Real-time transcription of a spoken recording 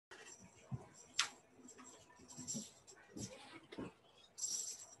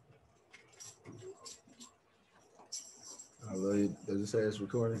Does it say it's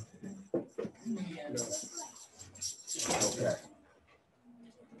recording? Okay.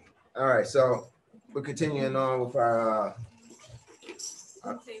 All right, so we're continuing on with our it's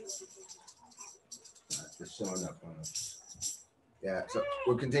showing up on us. Yeah, so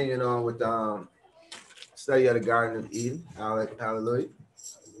we're continuing on with study of the Garden of Eden. Hallelujah.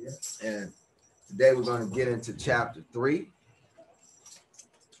 And today we're going to get into chapter 3.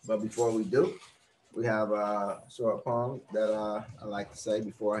 But before we do, we have a short poem that I like to say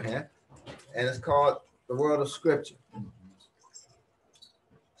beforehand. And it's called The World of Scripture. It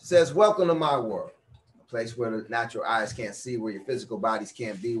says, welcome to my world, a place where the natural eyes can't see, where your physical bodies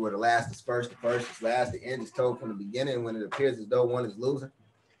can't be, where the last is first, the first is last, the end is told from the beginning, and when it appears as though one is losing,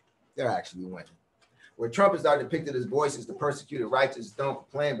 they're actually winning. Where trumpets are depicted as voices, the persecuted righteous don't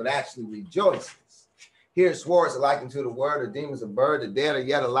complain, but actually rejoices. Here swords are likened to the word, the demons a bird, the dead are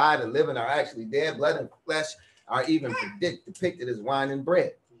yet alive, the living are actually dead, blood and flesh are even depicted as wine and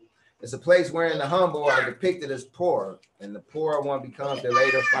bread. It's a place wherein the humble are depicted as poor, and the poorer one becomes they're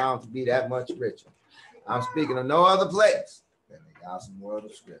later found to be that much richer. I'm speaking of no other place than the awesome world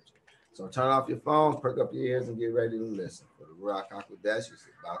of Scripture. So turn off your phones, perk up your ears, and get ready to listen. For the Ruach HaKodesh is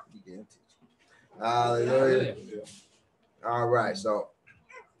about to begin teaching. Hallelujah. All right, so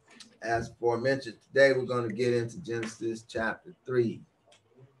as aforementioned, today we're going to get into Genesis chapter 3.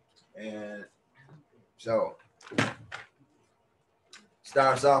 And so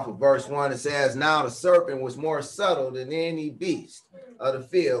starts off with verse 1. It says, now the serpent was more subtle than any beast of the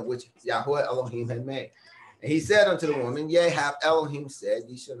field which Yahweh Elohim had made. And he said unto the woman, yea, hath Elohim said,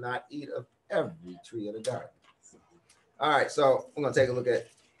 ye shall not eat of every tree of the garden. All right, so we're going to take a look at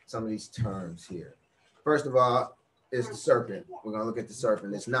some of these terms here. First of all, is the serpent. We're going to look at the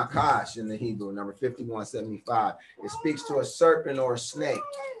serpent. It's nakash in the Hebrew, number 5175. It speaks to a serpent or a snake,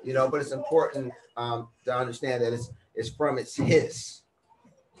 you know, but it's important to understand that it's from its hiss.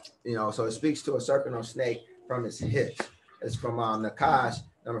 You know, so it speaks to a serpent or snake from its hiss. It's from nakash,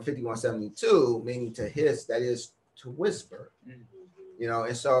 number 5172, meaning to hiss, that is to whisper. You know,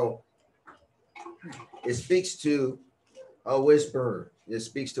 and so it speaks to a whisperer. It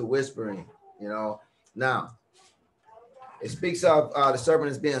speaks to whispering, you know. Now, it speaks of the serpent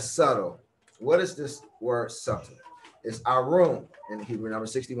as being subtle. What is this word subtle? It's arum in the Hebrew, number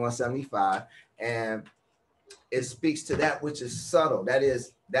 6175, and it speaks to that which is subtle. That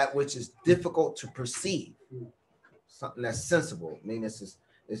is that which is difficult to perceive. Something that's sensible, meaning it's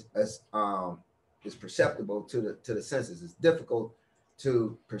perceptible to the senses. It's difficult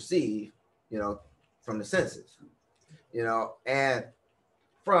to perceive, you know, from the senses, you know. And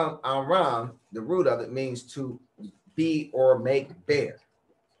from aram, the root of it means to be or make bare,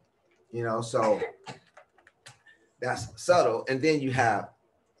 you know, so that's subtle. And then you have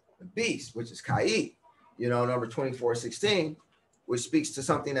the beast, which is kai, you know, number 2416, which speaks to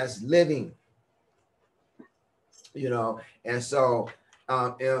something that's living, you know. And so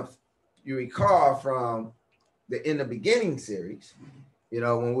if you recall from the In the Beginning series, you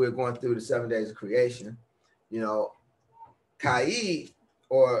know, when we were going through the 7 days of creation, you know, kai,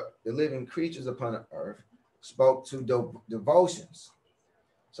 or the living creatures upon the earth, spoke to devotions.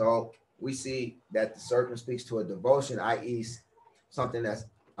 So we see that the serpent speaks to a devotion, i.e. something that's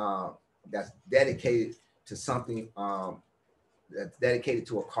dedicated to something, that's dedicated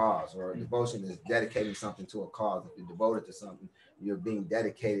to a cause, or a devotion is dedicating something to a cause. If you're devoted to something, you're being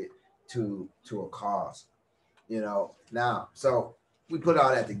dedicated to a cause, you know. Now, so we put all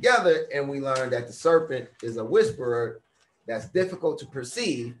that together and we learned that the serpent is a whisperer that's difficult to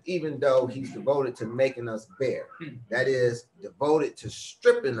perceive, even though he's devoted to making us bare. That is, devoted to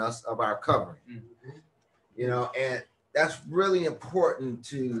stripping us of our covering. You know, and that's really important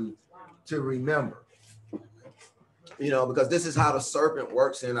to remember. You know, because this is how the serpent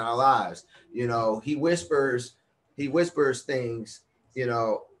works in our lives. You know, he whispers things, you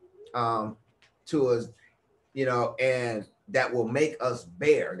know, to us, you know, and that will make us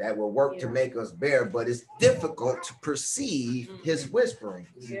bare, that will work to make us bare, but it's difficult to perceive his whispering.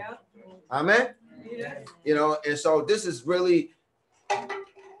 Amen. You know, and so this is really,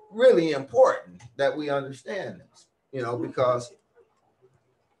 really important that we understand this, you know, because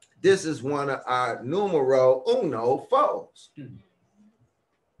this is one of our numero uno foes. You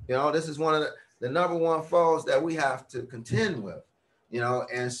know, this is one of the number one foes that we have to contend with, you know,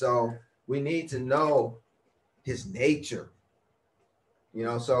 and so we need to know his nature. You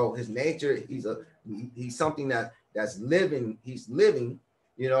know, so his nature, he's something that's living, he's living,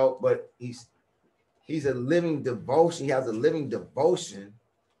 you know, but he's a living devotion. He has a living devotion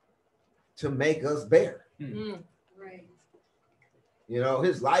to make us bare. Right. You know,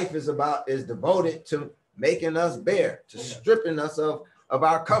 his life is devoted to making us bare, to stripping us of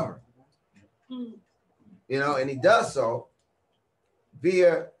our cover. You know, and he does so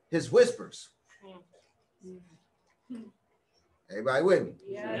via his whispers. Everybody with me?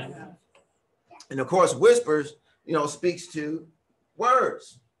 Yes. And of course, whispers, you know, speaks to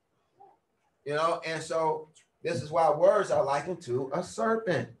words. You know, and so this is why words are likened to a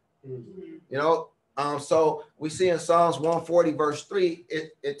serpent. You know, so we see in Psalms 140, verse 3,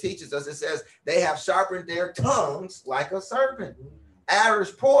 it teaches us, it says, they have sharpened their tongues like a serpent.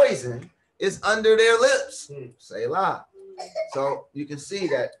 Average poison is under their lips. Selah. So you can see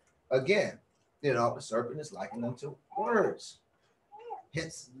that, again, you know, the serpent is likened unto words.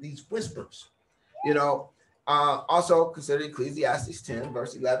 Hence these whispers. You know, also consider Ecclesiastes 10,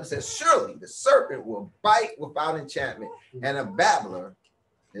 verse 11 says, surely the serpent will bite without enchantment, and a babbler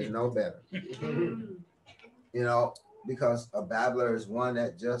is no better. You know, because a babbler is one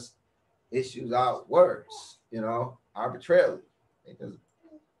that just issues out words, you know, arbitrarily. They just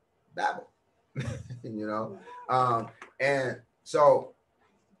babble, you know. And so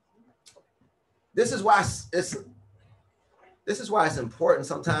this is why it's important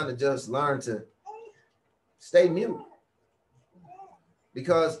sometimes to just learn to stay mute,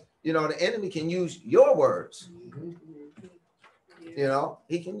 because you know the enemy can use your words. You know,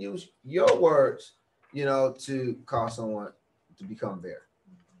 he can use your words, you know, to cause someone to become bare.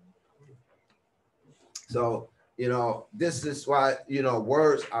 So, you know, this is why, you know,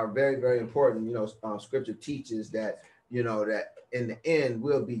 words are very, very important. You know, scripture teaches that, you know, that in the end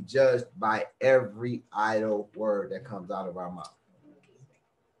we'll be judged by every idle word that comes out of our mouth.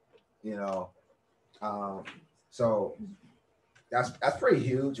 You know, so that's pretty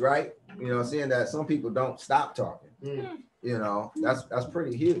huge, right? You know, seeing that some people don't stop talking. You know, that's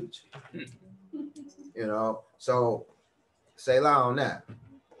pretty huge. You know, so Selah on that.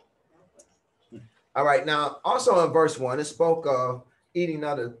 All right, now also in verse 1, it spoke of eating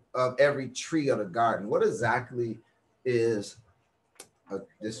of every tree of the garden. What exactly is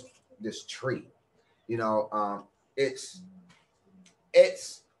this tree? You know, it's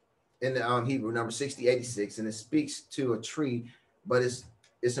in the Hebrew number 6086, and it speaks to a tree, but it's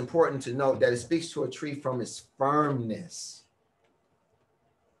important to note that it speaks to a tree from its firmness.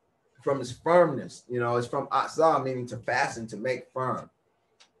 From its firmness, you know, it's from atzah, meaning to fasten, to make firm.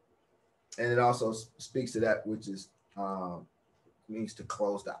 And it also speaks to that which is means to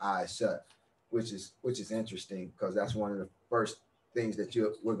close the eyes shut, which is interesting, because that's one of the first things that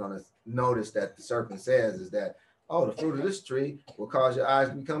we're going to notice that the serpent says is that, oh, the fruit of this tree will cause your eyes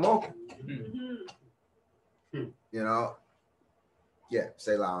to become open. You know, yeah,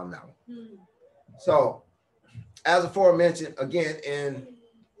 Selah on that one. So, as aforementioned, again in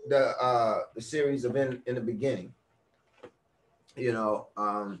the series of in the beginning, you know,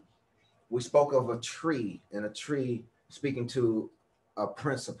 we spoke of a tree, and a tree speaking to a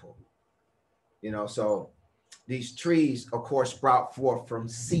principle. You know, so these trees, of course, sprout forth from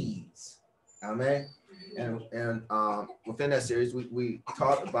seeds. Amen. And within that series, we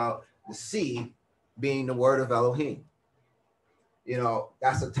talked about the seed being the word of Elohim. You know,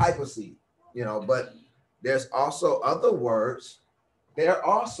 that's a type of seed, you know, but there's also other words. They're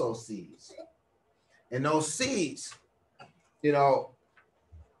also seeds. And those seeds, you know,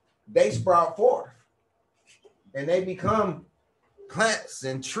 they sprout forth and they become plants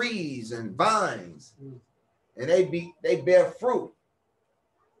and trees and vines, and they bear fruit.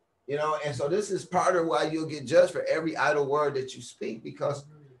 You know, and so this is part of why you'll get judged for every idle word that you speak, because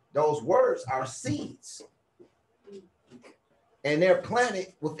those words are seeds. And they're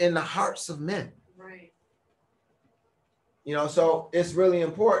planted within the hearts of men. Right. You know, so it's really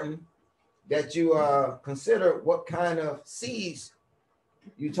important that you consider what kind of seeds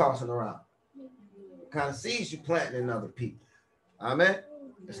you tossing around, what kind of seeds you planting in other people. Amen.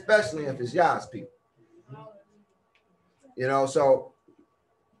 Especially if it's Yah's people. You know, so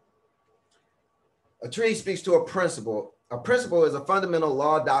a tree speaks to a principle. A principle is a fundamental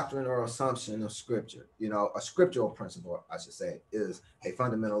law, doctrine, or assumption of scripture. You know, a scriptural principle, I should say, is a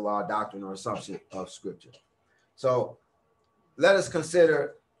fundamental law, doctrine, or assumption of scripture. So let us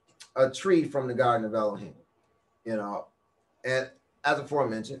consider a tree from the Garden of Elohim. You know, and as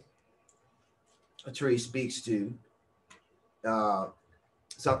aforementioned, a tree speaks to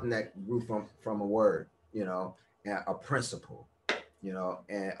something that grew from a word, you know, and a principle, you know,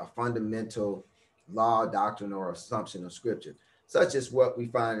 and a fundamental law, doctrine, or assumption of scripture, such as what we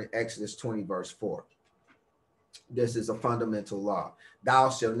find in Exodus 20, verse 4. This is a fundamental law. Thou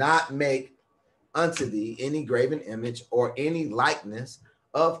shalt not make unto thee any graven image or any likeness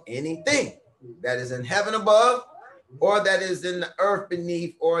of anything that is in heaven above, or that is in the earth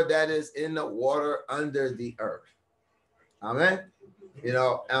beneath, or that is in the water under the earth. Amen. You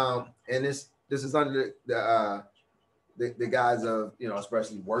know, and this is under the guise of, you know,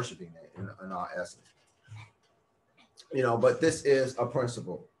 especially worshiping it in our essence. You know, but this is a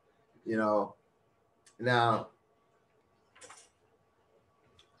principle. You know, now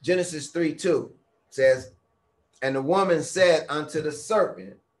Genesis 3:2 says, and the woman said unto the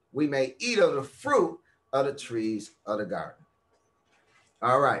serpent, we may eat of the fruit of the trees of the garden.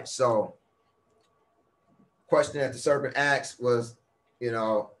 All right, so question that the serpent asked was, you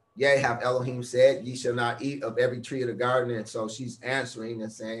know, yea, have Elohim said, ye shall not eat of every tree of the garden? And so she's answering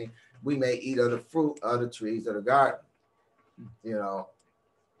and saying, we may eat of the fruit of the trees of the garden. You know,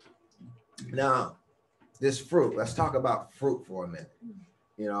 now this fruit, let's talk about fruit for a minute,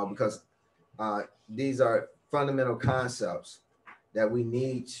 you know, because these are fundamental concepts that we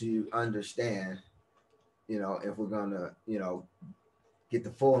need to understand, you know, if we're going to, you know, get the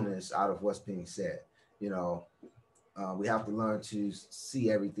fullness out of what's being said. You know, we have to learn to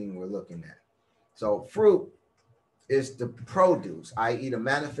see everything we're looking at. So fruit is the produce, i.e. the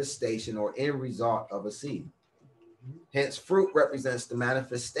manifestation or end result of a seed. Hence, fruit represents the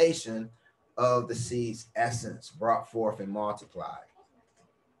manifestation of the seed's essence brought forth and multiplied.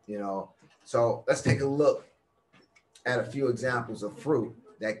 You know, so let's take a look at a few examples of fruit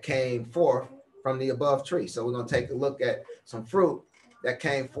that came forth from the above tree. So we're going to take a look at some fruit that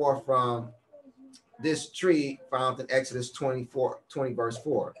came forth from this tree found in Exodus 20 verse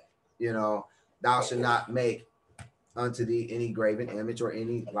 4. You know, thou shalt not make unto thee any graven image or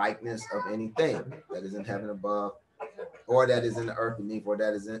any likeness of anything that is in heaven above, or that is in the earth beneath, or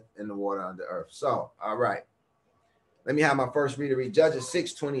that is in the water under earth. So, all right. Let me have my first reader read Judges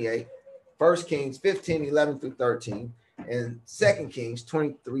 6:28, 1 Kings 15:11 through 13, and 2 Kings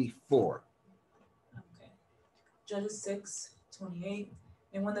 23:4. Okay. Judges 6:28.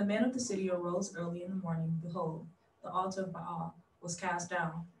 And when the men of the city arose early in the morning, behold, the altar of Baal was cast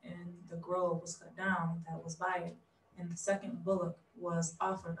down, and the grove was cut down that was by it, and the second bullock was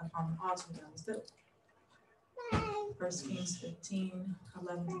offered upon the altar that was built. 1 Kings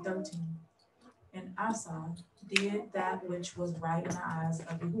 15:11 through 13. And Asa did that which was right in the eyes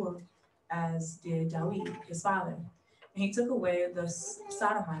of Yahuwah, as did David his father. And he took away the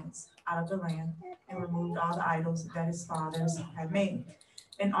Sodomites out of the land, and removed all the idols that his fathers had made.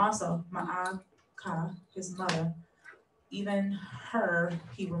 And also Ma'akah his mother, even her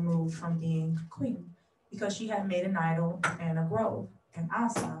he removed from being queen, because she had made an idol and a grove. And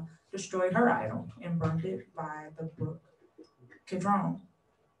Asa destroyed her idol and burned it by the brook Kidron.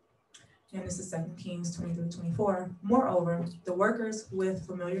 And this is 2 Kings 23:24. Moreover, the workers with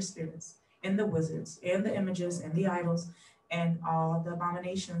familiar spirits, and the wizards, and the images, and the idols, and all the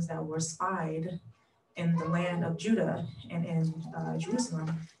abominations that were spied in the land of Judah and in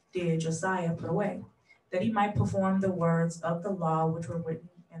Jerusalem, did Josiah put away, that he might perform the words of the law which were written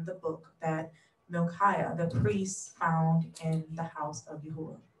in the book that Milchiah the priest found in the house of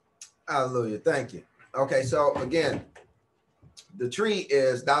Yahuwah. Hallelujah. Thank you. Okay, so again, the tree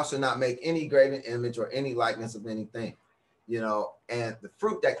is thou shalt not make any graven image or any likeness of anything, you know, and the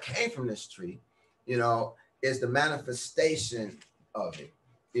fruit that came from this tree, you know, is the manifestation of it,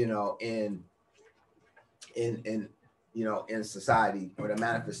 you know, in you know, in society, or the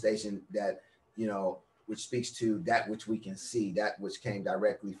manifestation that, you know, which speaks to that which we can see, that which came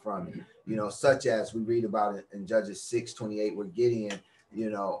directly from it, you know, such as we read about it in Judges 6:28, where Gideon, you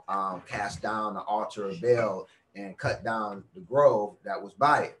know, cast down the altar of Baal and cut down the grove that was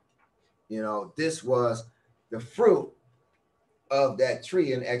by it. You know, this was the fruit of that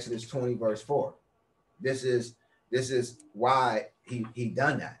tree in Exodus 20 verse 4. This is why he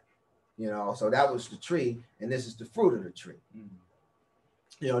done that. You know, so that was the tree, and this is the fruit of the tree.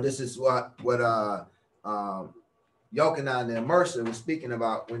 You know, this is what Yochanan and Mercer was speaking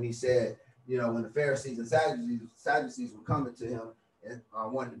about when he said, you know, when the Pharisees and Sadducees were coming to him and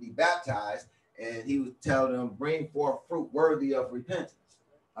wanted to be baptized, and he would tell them, bring forth fruit worthy of repentance.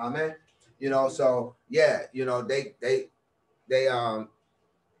 Amen. You know, so yeah, you know, they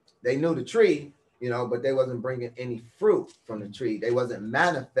knew the tree, you know, but they wasn't bringing any fruit from the tree. They wasn't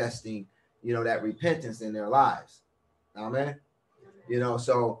manifesting, you know, that repentance in their lives. Amen. You know,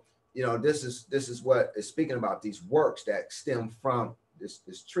 so, you know, this is what is speaking about, these works that stem from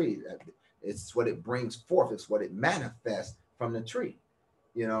this tree. That it's what it brings forth. It's what it manifests from the tree,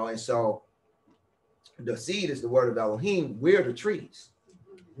 you know. And so the seed is the word of Elohim. We're the trees,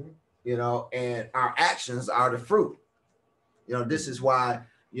 you know, and our actions are the fruit. You know, this is why,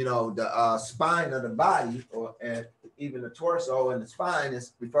 you know, the spine of the body, and even the torso and the spine,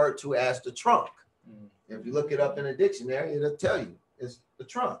 is referred to as the trunk. If you look it up in a dictionary, it'll tell you it's the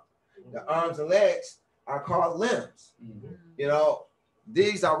trunk. The arms and legs are called limbs. You know,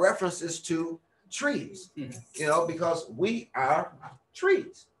 these are references to trees, you know, because we are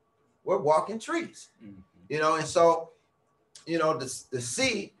trees. We're walking trees, you know, and so, you know, the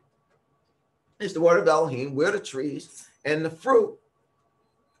seed is the word of Elohim. We're the trees, and the fruit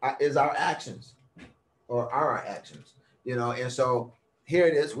is our actions, or our actions, you know, and so here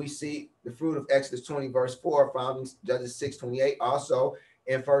it is. We see the fruit of Exodus 20, verse 4, found in Judges 6:28, also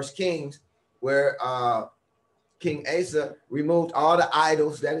in 1 Kings, where King Asa removed all the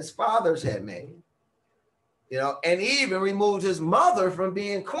idols that his fathers had made, you know, and he even removed his mother from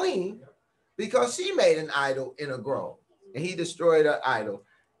being queen because she made an idol in a grove, and he destroyed her idol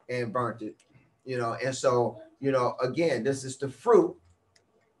and burnt it, you know. And so, you know, again, this is the fruit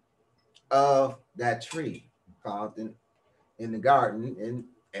of that tree found in the garden in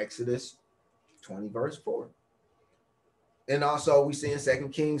Exodus 20, verse 4. And also we see in 2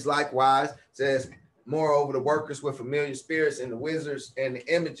 Kings likewise says, moreover, the workers with familiar spirits and the wizards and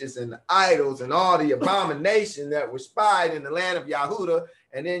the images and the idols and all the abomination that were spied in the land of Yahudah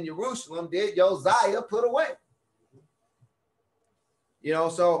and in Jerusalem did Josiah put away. You know,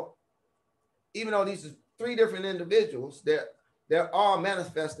 so even though these are three different individuals, they're all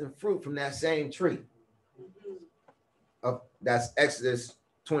manifesting fruit from that same tree. That's Exodus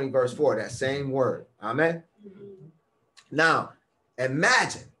 20, verse 4, that same word. Amen. Now,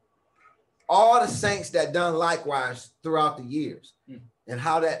 imagine all the saints that done likewise throughout the years and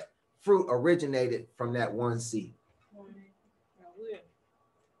how that fruit originated from that one seed.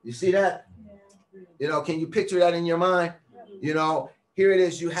 You see that? You know, can you picture that in your mind? You know, here it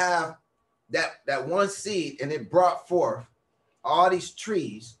is. You have that one seed, and it brought forth all these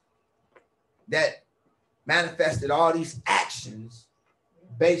trees that manifested all these actions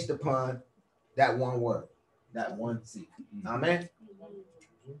based upon that one word, that one seed. Amen.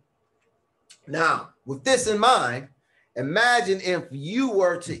 Now, with this in mind, imagine if you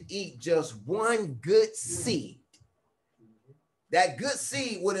were to eat just one good seed. That good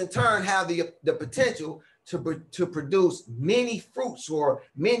seed would in turn have the potential to produce many fruits or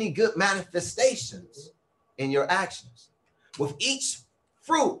many good manifestations in your actions. With each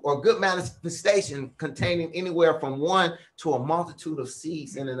fruit or good manifestation containing anywhere from one to a multitude of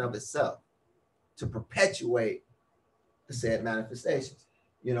seeds in and of itself to perpetuate the said manifestations.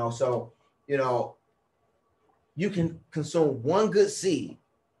 You know, so, you know, you can consume one good seed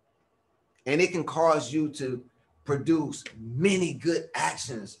and it can cause you to produce many good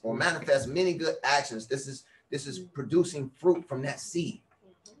actions or manifest many good actions. This is producing fruit from that seed,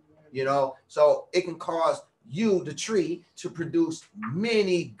 you know, so it can cause you, the tree, to produce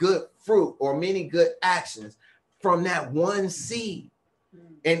many good fruit or many good actions from that one seed.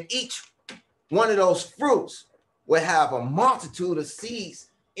 And each one of those fruits will have a multitude of seeds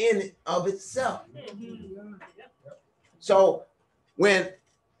in it of itself. So when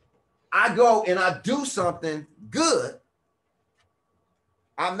I go and I do something good,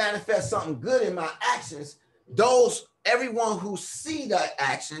 I manifest something good in my actions, everyone who see that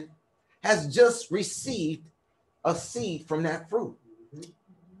action has just received a seed from that fruit.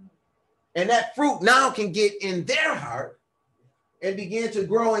 And that fruit now can get in their heart and begin to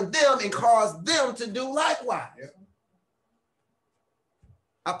grow in them and cause them to do likewise.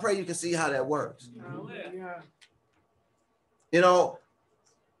 I pray you can see how that works. You know,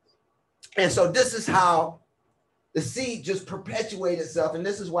 and so this is how the seed just perpetuates itself. And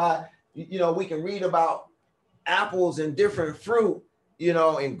this is why, you know, we can read about apples and different fruit, you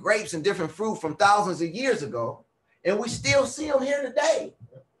know, and grapes and different fruit from thousands of years ago. And we still see them here today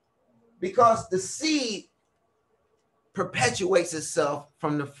because the seed perpetuates itself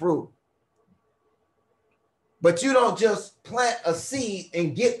from the fruit. But you don't just plant a seed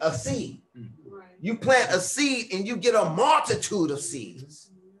and get a seed. Right. You plant a seed and you get a multitude of seeds.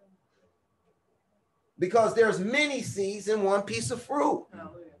 Because there's many seeds in one piece of fruit.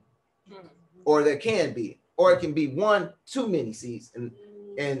 Or there can be. Or it can be one too many seeds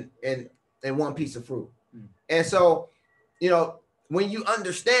in one piece of fruit. And so, you know, when you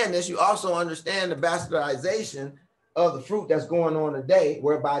understand this, you also understand the bastardization of the fruit that's going on today,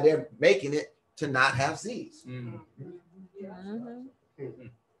 whereby they're making it to not have seeds.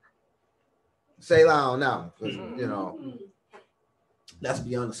 Say loud now, because, you know, that's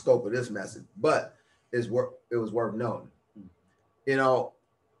beyond the scope of this message, but it was worth noting. You know,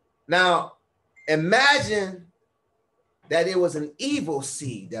 now imagine that it was an evil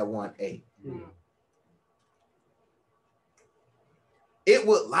seed that one ate. It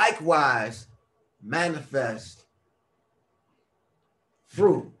would likewise manifest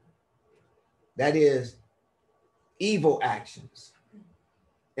fruit that is evil actions,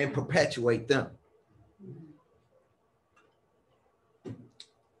 and perpetuate them.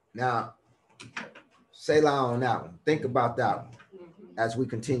 Now, Selah on that one. Think about that one as we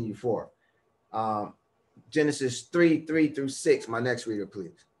continue forward. Genesis 3:3-6. My next reader,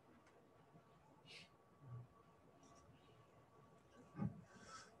 please.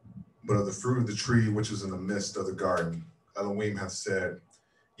 But of the fruit of the tree which is in the midst of the garden, Elohim hath said,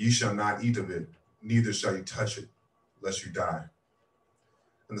 ye shall not eat of it, neither shall you touch it, lest you die.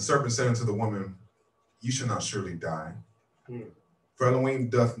 And the serpent said unto the woman, ye shall not surely die. For Elohim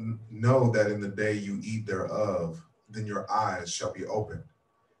doth know that in the day you eat thereof, then your eyes shall be opened,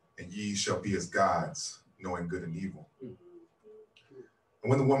 and ye shall be as gods, knowing good and evil. And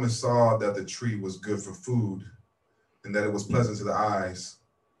when the woman saw that the tree was good for food, and that it was pleasant to the eyes,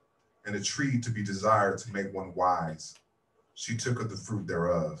 and a tree to be desired to make one wise, she took of the fruit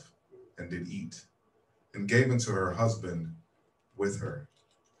thereof, and did eat, and gave unto her husband with her,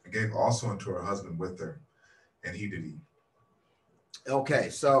 and gave also unto her husband with her, and he did eat. Okay,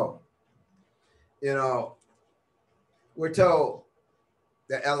 so, we're told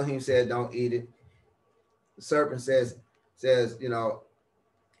that Elohim said, don't eat it. The serpent says,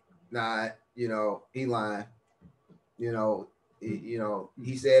 nah, he lying.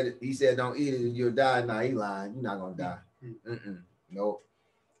 He said, don't eat it and you'll die. Nah, he lying. You're not going to die. Nope.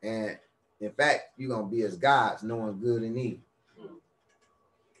 And in fact, you're going to be as gods, knowing good and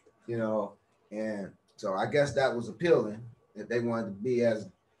evil. And so I guess that was appealing, that they wanted to be as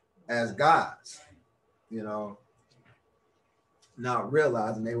gods, not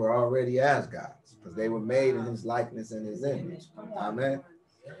realizing they were already as gods, because they were made in his likeness and his image. Amen.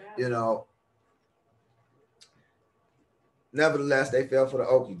 Nevertheless, they fell for the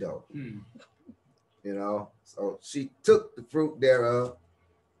okie doke. So she took the fruit thereof.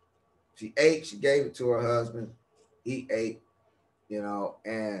 She ate, she gave it to her husband. He ate,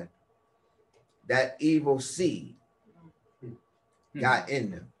 and that evil seed got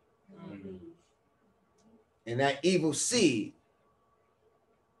in them. And that evil seed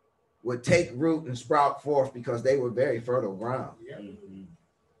would take root and sprout forth because they were very fertile ground.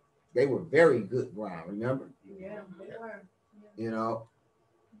 They were very good ground, remember? Yeah, they were.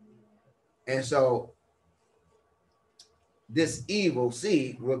 And so this evil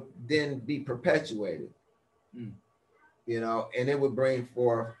seed would then be perpetuated, and it would bring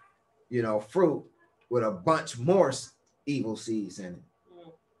forth, fruit with a bunch more evil seeds in it,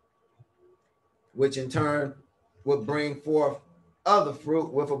 which in turn would bring forth other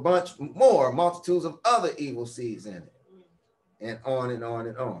fruit with a bunch more, multitudes of other evil seeds in it, and on and on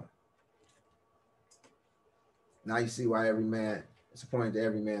and on. Now you see why it's appointed to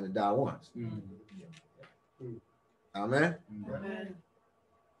every man to die once. Amen.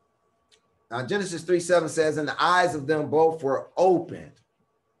 Now Genesis 3:7 says, and the eyes of them both were opened,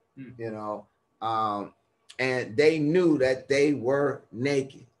 and they knew that they were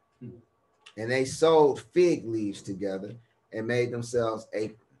naked, and they sewed fig leaves together and made themselves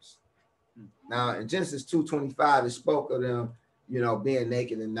aprons. Now in Genesis 2:25, it spoke of them, being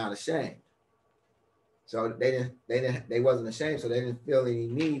naked and not ashamed. So they wasn't ashamed, so they didn't feel any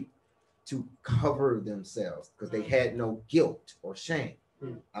need to cover themselves because they had no guilt or shame.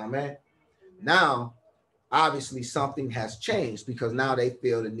 Amen. Now, obviously something has changed because now they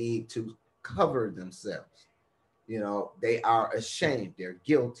feel the need to cover themselves. They are ashamed, they're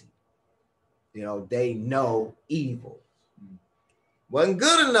guilty. They know evil. Wasn't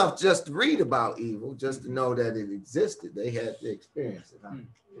good enough just to read about evil, just to know that it existed. They had to experience it.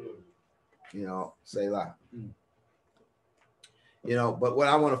 Selah. But what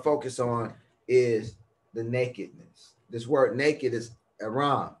I want to focus on is the nakedness. This word naked is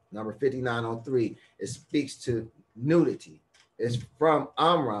Aram, number 5903. It speaks to nudity. It's from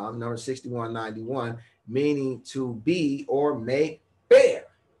Amram, number 6191, meaning to be or make bare.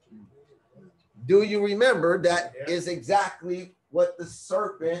 Do you remember that is exactly what the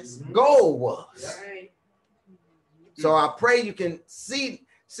serpent's goal was? So I pray you can see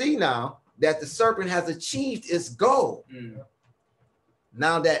now that the serpent has achieved its goal.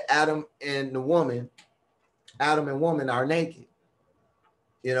 Now that Adam and woman are naked,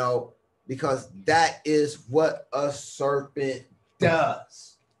 because that is what a serpent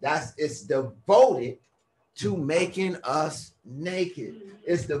does. It's devoted to making us naked.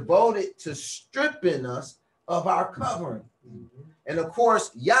 It's devoted to stripping us of our covering. And of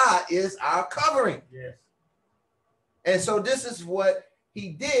course, Yah is our covering. Yes. And so this is what he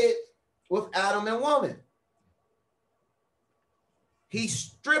did with Adam and woman. He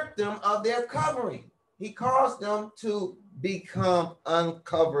stripped them of their covering. He caused them to become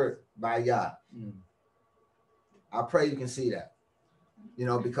uncovered by Yah. I pray you can see that,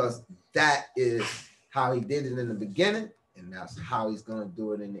 because that is how he did it in the beginning, and that's how he's going to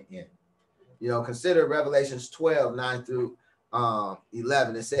do it in the end. Consider Revelations 12, 9 through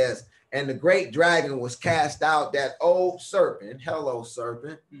 11. It says, and the great dragon was cast out, that old serpent, hello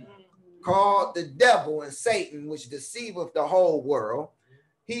serpent, called the devil and Satan, which deceiveth the whole world.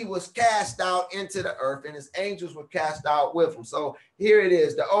 He was cast out into the earth, and his angels were cast out with him. So here it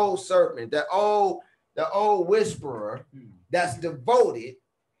is, the old serpent, the old whisperer that's devoted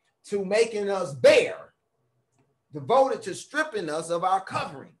to making us bare, devoted to stripping us of our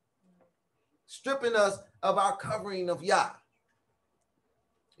covering, stripping us of our covering of Yah.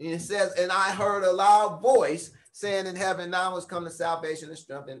 And it says, and I heard a loud voice saying in heaven, now has come the salvation and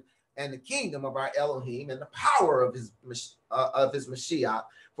strength and the kingdom of our Elohim and the power of his Mashiach.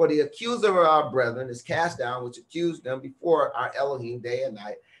 For the accuser of our brethren is cast down, which accused them before our Elohim day and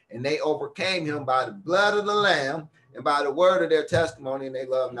night. And they overcame him by the blood of the Lamb and by the word of their testimony, and they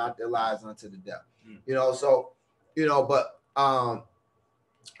loved not their lives unto the death. But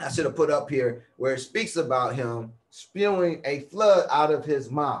I should have put up here where it speaks about him spewing a flood out of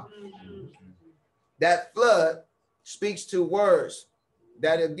his mouth. That flood speaks to words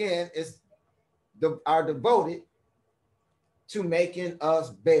that again are devoted to making us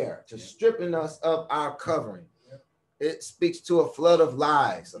bare, to stripping us of our covering. It speaks to a flood of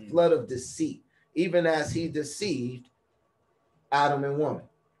lies, a flood of deceit, even as he deceived Adam and woman.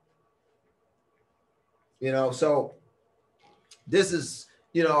 So this is,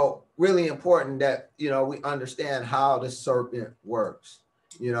 really important that, we understand how the serpent works.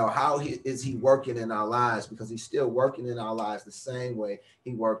 How is he working in our lives, because he's still working in our lives the same way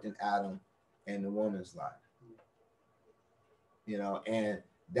he worked in Adam and the woman's life. And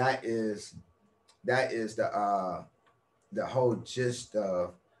that is the whole gist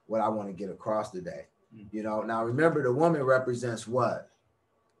of what I want to get across today. Now remember, the woman represents what?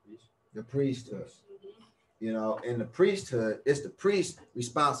 The priesthood. In the priesthood, it's the priest's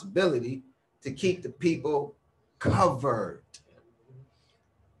responsibility to keep the people covered.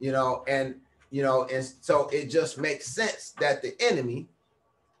 And so it just makes sense that the enemy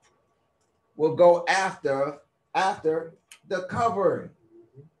will go after the covering,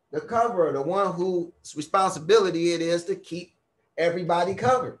 the coverer, the one whose responsibility it is to keep everybody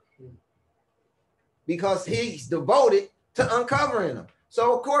covered, because he's devoted to uncovering them.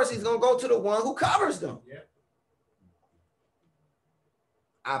 So of course he's going to go to the one who covers them. Yeah.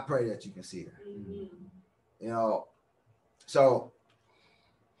 I pray that you can see that. So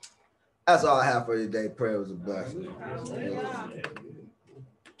that's all I have for you today. Pray it was a blessing.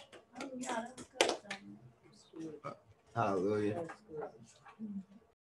 Hallelujah.